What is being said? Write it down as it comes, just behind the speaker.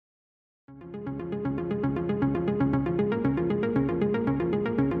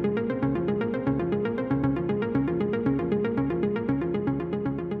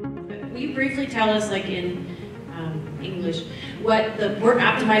tell us, like in English, what the port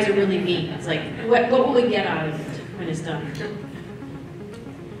optimizer really means? Like, what will we get out of it when it's done?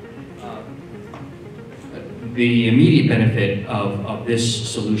 The immediate benefit of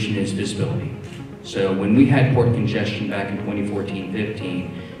this solution is visibility. So when we had port congestion back in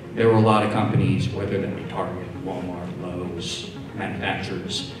 2014-15, there were a lot of companies, whether they were Target, Walmart, Lowe's,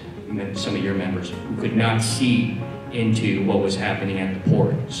 manufacturers, some of your members, who could not see into what was happening at the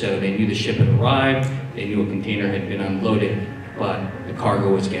port. So they knew the ship had arrived, they knew a container had been unloaded, but the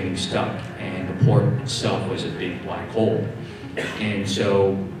cargo was getting stuck, and the port itself was a big black hole. And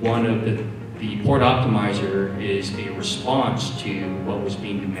so one of the Port Optimizer is a response to what was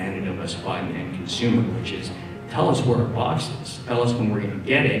being demanded of us by the end consumer, which is, tell us where our box is, tell us when we're going to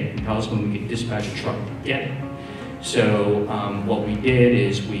get it, and tell us when we can dispatch a truck to get it. So what we did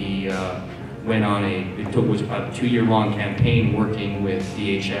is we went on it was about a 2-year-long campaign working with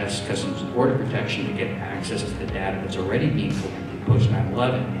DHS, Customs and Border Protection, to get access to the data that's already being collected post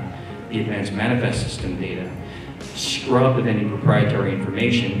 9/11, the Advanced Manifest System data, scrubbed of any proprietary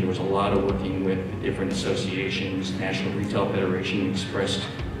information. There was a lot of working with different associations. National Retail Federation expressed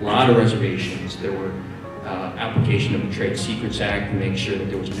a lot of reservations. There were application of the Trade Secrets Act to make sure that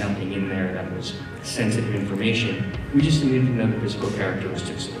there was nothing in there that was sensitive information. We just needed to know the physical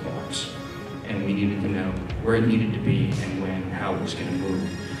characteristics of the box. And we needed to know where it needed to be and when, how it was going to move.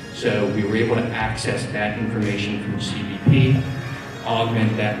 So we were able to access that information from the CBP,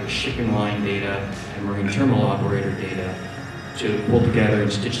 augment that with shipping line data and marine terminal operator data to pull together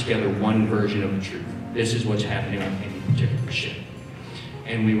and stitch together one version of the truth. This is what's happening on any particular ship.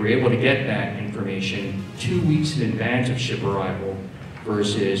 And we were able to get that information 2 weeks in advance of ship arrival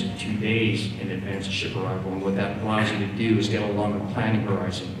versus 2 days in advance of ship arrival. And what that allows you to do is get a longer planning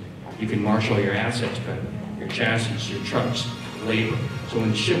horizon. You can marshal your assets better, your chassis, your trucks, labor. So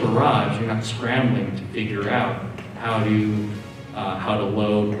when the ship arrives, you're not scrambling to figure out how to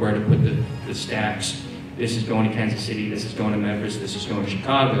load, where to put the stacks. This is going to Kansas City, this is going to Memphis, this is going to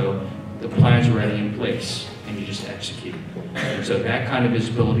Chicago. The plan's already in place, and you just execute. And so that kind of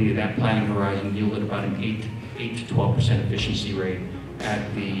visibility, that planning horizon, yielded about an 8 to 12% efficiency rate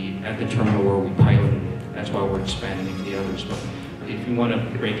at the terminal where we piloted it. That's why we're expanding into the others. But if you want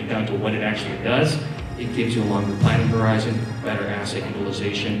to break it down to what it actually does, it gives you a longer planning horizon, better asset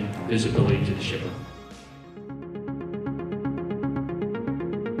utilization, visibility to the shipper.